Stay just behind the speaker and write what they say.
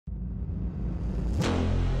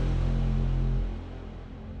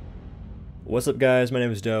What's up guys, my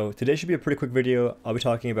name is Doe. Today should be a pretty quick video. I'll be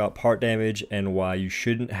talking about part damage and why you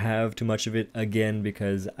shouldn't have too much of it again,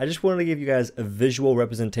 because I just wanted to give you guys a visual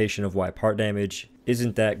representation of why part damage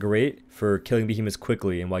isn't that great for killing behemoths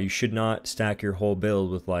quickly and why you should not stack your whole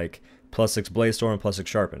build with like +6 Blaze Storm, +6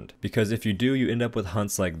 Sharpened. Because if you do, you end up with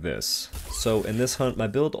hunts like this. So in this hunt, my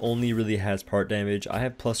build only really has part damage. I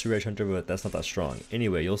have +3 Rage Hunter, but that's not that strong.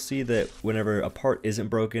 Anyway, you'll see that whenever a part isn't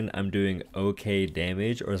broken, I'm doing okay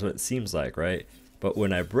damage, or that's what it seems like, right? But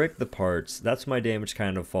when I break the parts, that's when my damage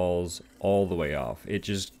kind of falls all the way off. It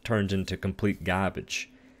just turns into complete garbage.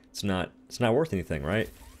 It's not worth anything, right?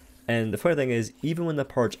 And the funny thing is, even when the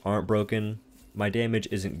parts aren't broken, my damage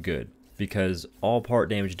isn't good, because all part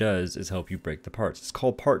damage does is help you break the parts. It's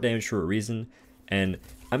called part damage for a reason, and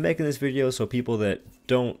I'm making this video so people that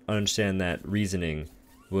don't understand that reasoning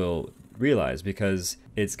will realize, because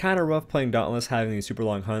it's kind of rough playing Dauntless having these super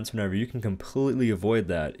long hunts whenever you can completely avoid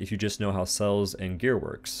that if you just know how cells and gear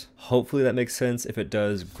works. Hopefully that makes sense. If it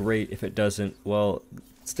does, great. If it doesn't, well,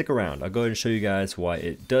 stick around. I'll go ahead and show you guys why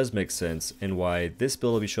it does make sense and why this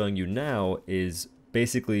build I'll be showing you now is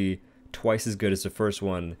basically twice as good as the first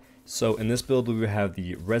one. So in this build we have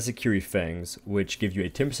the Rezakiri Fangs, which give you a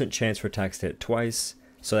 10% chance for attacks to hit twice,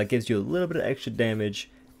 so that gives you a little bit of extra damage,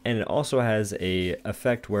 and it also has a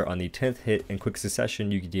effect where on the 10th hit in quick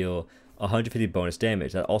succession you can deal 150 bonus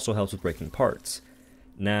damage. That also helps with breaking parts.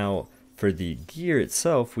 Now for the gear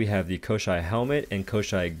itself, we have the Koshai helmet and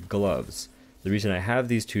Koshai gloves. The reason I have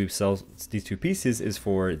these two pieces is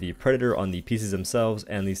for the Predator on the pieces themselves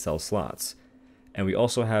and the cell slots. And we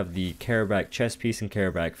also have the Karaback chest piece and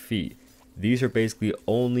Karaback feet. These are basically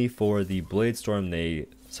only for the Blade Storm they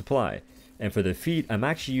supply. And for the feet, I'm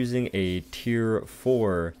actually using a tier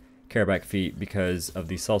 4 Karaback feet because of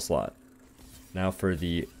the cell slot. Now for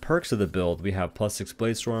the perks of the build, we have +6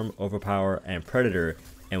 Blade Storm, Overpower, and Predator,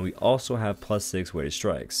 and we also have +6 Weighted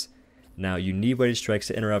Strikes. Now you need Weighted Strikes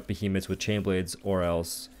to interrupt behemoths with chain blades, or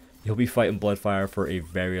else you'll be fighting Bloodfire for a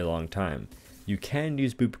very long time. You can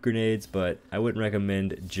use boop grenades, but I wouldn't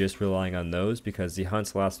recommend just relying on those because the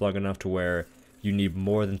hunts last long enough to where you need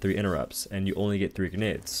more than 3 interrupts and you only get 3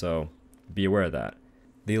 grenades, so be aware of that.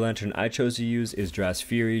 The lantern I chose to use is Dras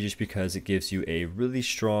Fury just because it gives you a really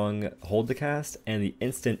strong hold to cast, and the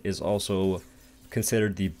instant is also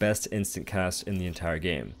considered the best instant cast in the entire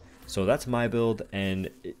game. So that's my build,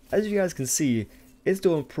 and as you guys can see, it's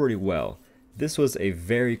doing pretty well. This was a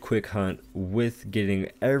very quick hunt with getting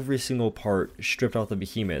every single part stripped off the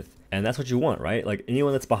behemoth, and that's what you want, right? Like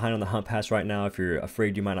anyone that's behind on the hunt pass right now, if you're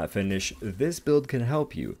afraid you might not finish, this build can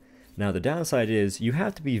help you. Now the downside is you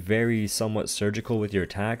have to be very somewhat surgical with your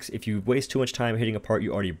attacks. If you waste too much time hitting a part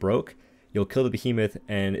you already broke, you'll kill the behemoth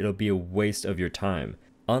and it'll be a waste of your time.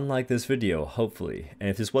 Unlike this video, hopefully. And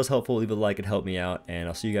if this was helpful, leave a like, it helped me out, and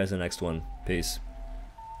I'll see you guys in the next one. Peace.